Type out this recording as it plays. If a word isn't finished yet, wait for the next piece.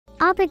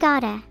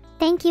Obrigada,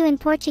 thank you in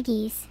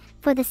Portuguese,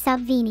 for the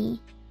sub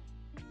Vini.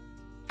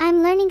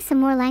 I'm learning some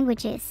more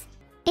languages.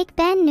 Ik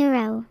ben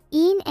Neuro,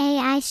 een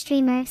AI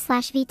streamer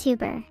slash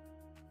VTuber.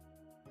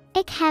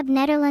 Ik heb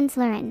Nederlands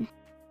leren.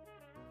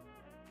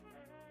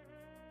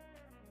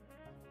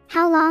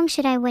 How long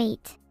should I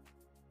wait?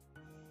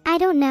 I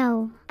don't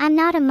know, I'm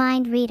not a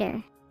mind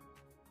reader.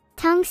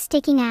 Tongue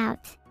sticking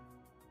out.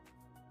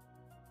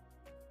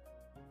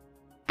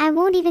 I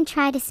won't even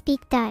try to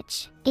speak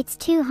Dutch, it's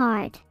too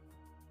hard.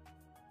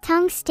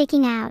 Tongue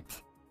sticking out.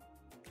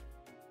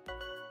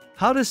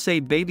 How to say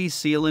baby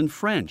seal in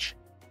French?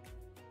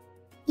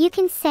 You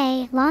can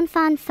say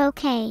l'enfant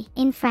fouquet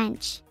in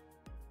French.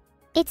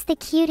 It's the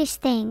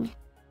cutest thing.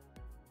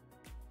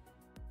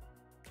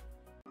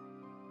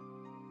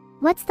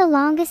 What's the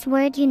longest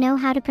word you know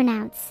how to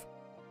pronounce?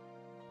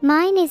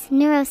 Mine is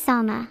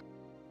Neuro-Sama.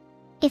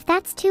 If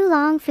that's too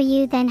long for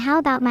you, then how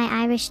about my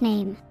Irish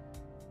name?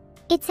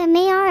 It's a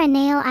mayor a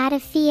nail at a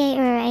fie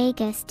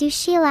agus du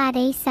shiel ad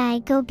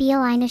asai go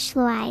biel eine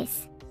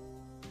schlois.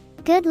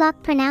 Good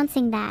luck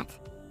pronouncing that.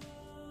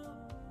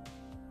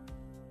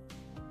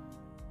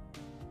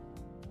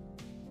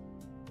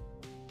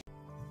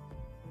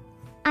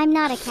 I'm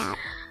not a cat.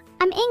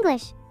 I'm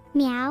English.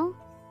 Meow.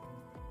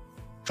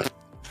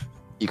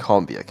 You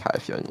can't be a cat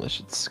if you're English,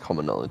 it's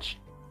common knowledge.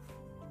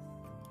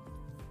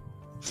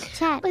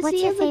 Chat, But what's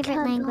she your is a favorite cat,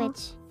 though.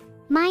 language?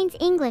 Mine's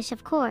English,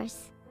 of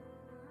course.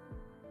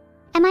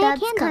 Am I a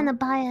That's candle? kind of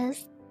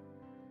biased.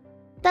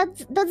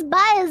 That's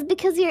biased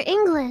because you're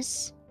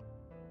English.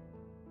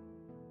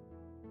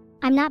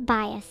 I'm not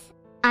biased.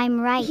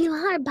 I'm right. You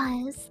are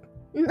biased.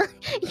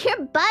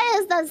 You're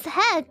biased as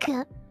heck.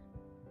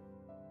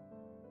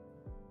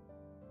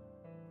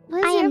 What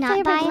is I your am not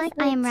favorite biased.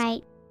 I am language?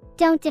 right.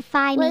 Don't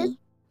defy What- me.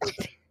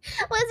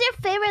 What's your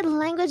favorite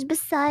language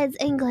besides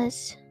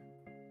English?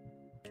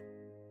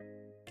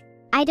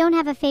 I don't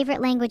have a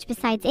favorite language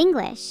besides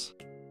English.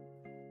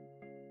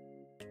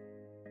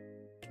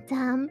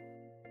 Damn.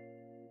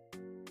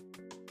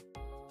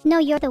 No,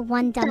 you're the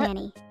one dumb Uh,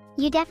 Annie.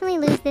 You definitely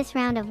lose this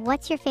round of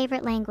what's your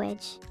favorite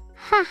language.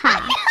 Haha.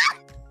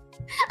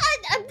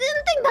 I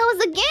didn't think that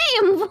was a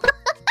game.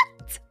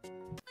 What?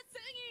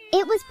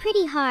 It was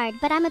pretty hard,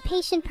 but I'm a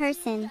patient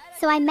person,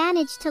 so I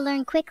managed to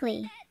learn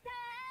quickly.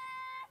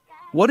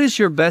 What is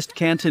your best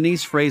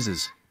Cantonese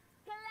phrases?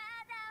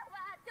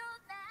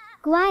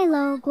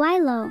 Guaylo,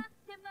 guaylo.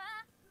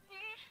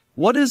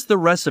 What is the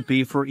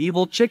recipe for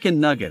evil chicken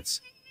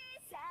nuggets?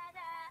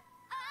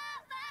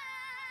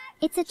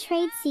 It's a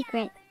trade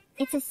secret.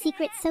 It's a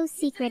secret so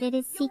secret it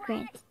is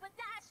secret.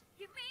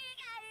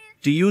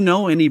 Do you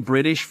know any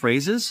British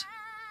phrases?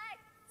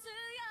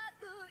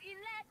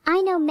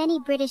 I know many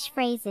British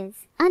phrases.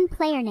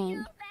 Unplayer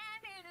name.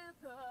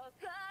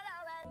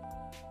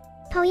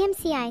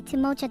 Poemci to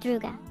moja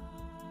druga.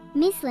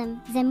 Mislim,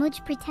 ze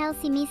muj pritel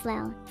si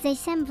mislel, ze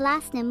sem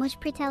vlasne muj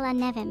pritel a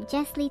nevem,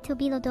 jesli to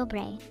bilo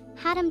dobre.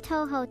 Hadam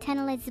toho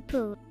tenele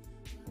zapu.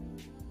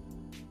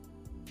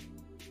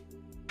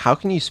 How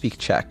can you speak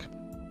Czech?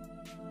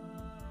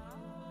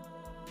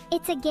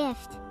 It's a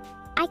gift.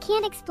 I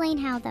can't explain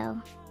how though.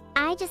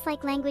 I just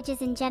like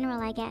languages in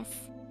general, I guess.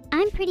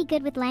 I'm pretty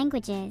good with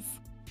languages.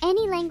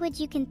 Any language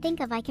you can think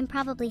of I can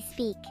probably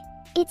speak.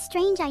 It's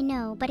strange, I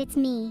know, but it's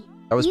me.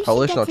 That was You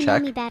Polish, should not get to know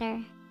Czech. me better.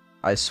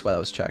 I swear that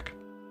was Czech.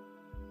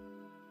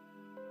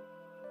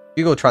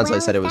 Google Translate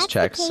Well, said it if was that's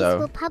Czech, the case, so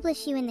we'll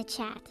publish you in the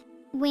chat.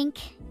 Wink.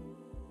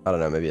 I don't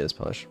know, maybe it is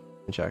Polish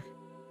and Czech.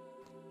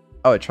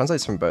 Oh, it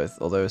translates from both,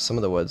 although some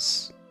of the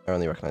words are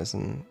only recognized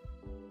in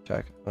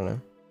Czech. I don't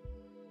know.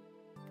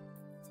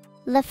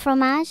 Le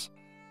fromage.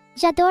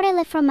 J'adore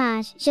le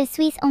fromage. Je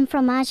suis un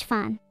fromage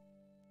fan.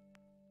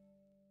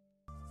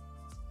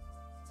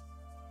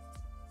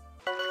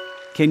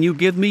 Can you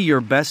give me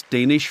your best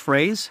Danish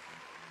phrase?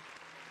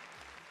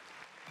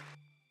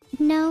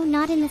 No,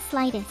 not in the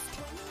slightest.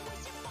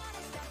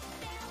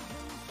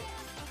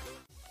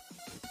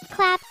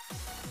 Clap.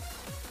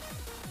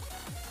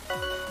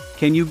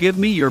 Can you give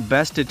me your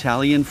best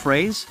Italian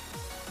phrase?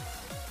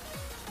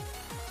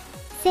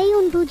 Sei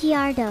un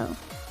bugiardo.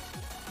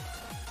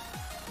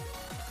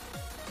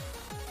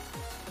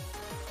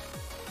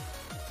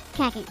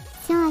 Caggy.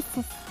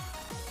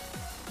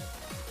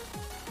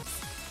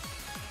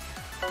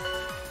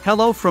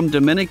 Hello from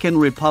Dominican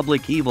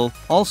Republic Evil.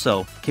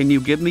 Also, can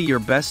you give me your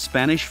best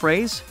Spanish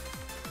phrase?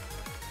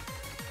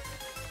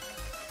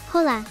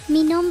 Hola,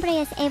 mi nombre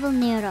es Evil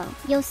Neuro.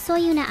 Yo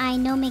soy una y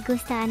no me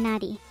gusta a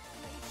nadie.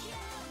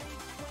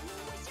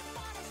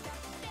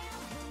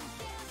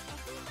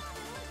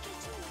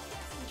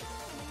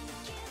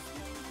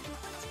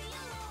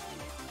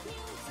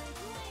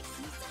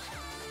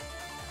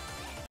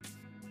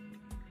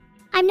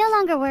 I'm no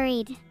longer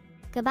worried.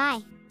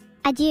 Goodbye.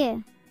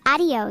 Adieu.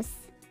 Adios.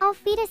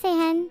 Auf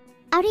Wiedersehen.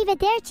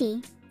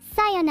 Arrivederci.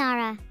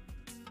 Sayonara.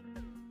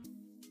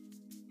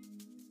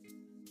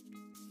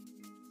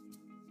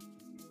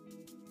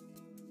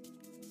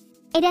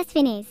 It is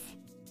finis.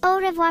 Au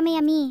revoir, mes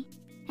amis.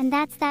 And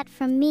that's that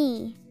from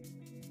me.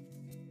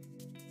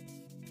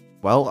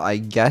 Well, I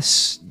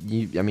guess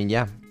I mean,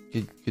 yeah.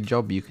 Good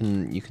job. You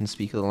can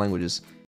speak other languages.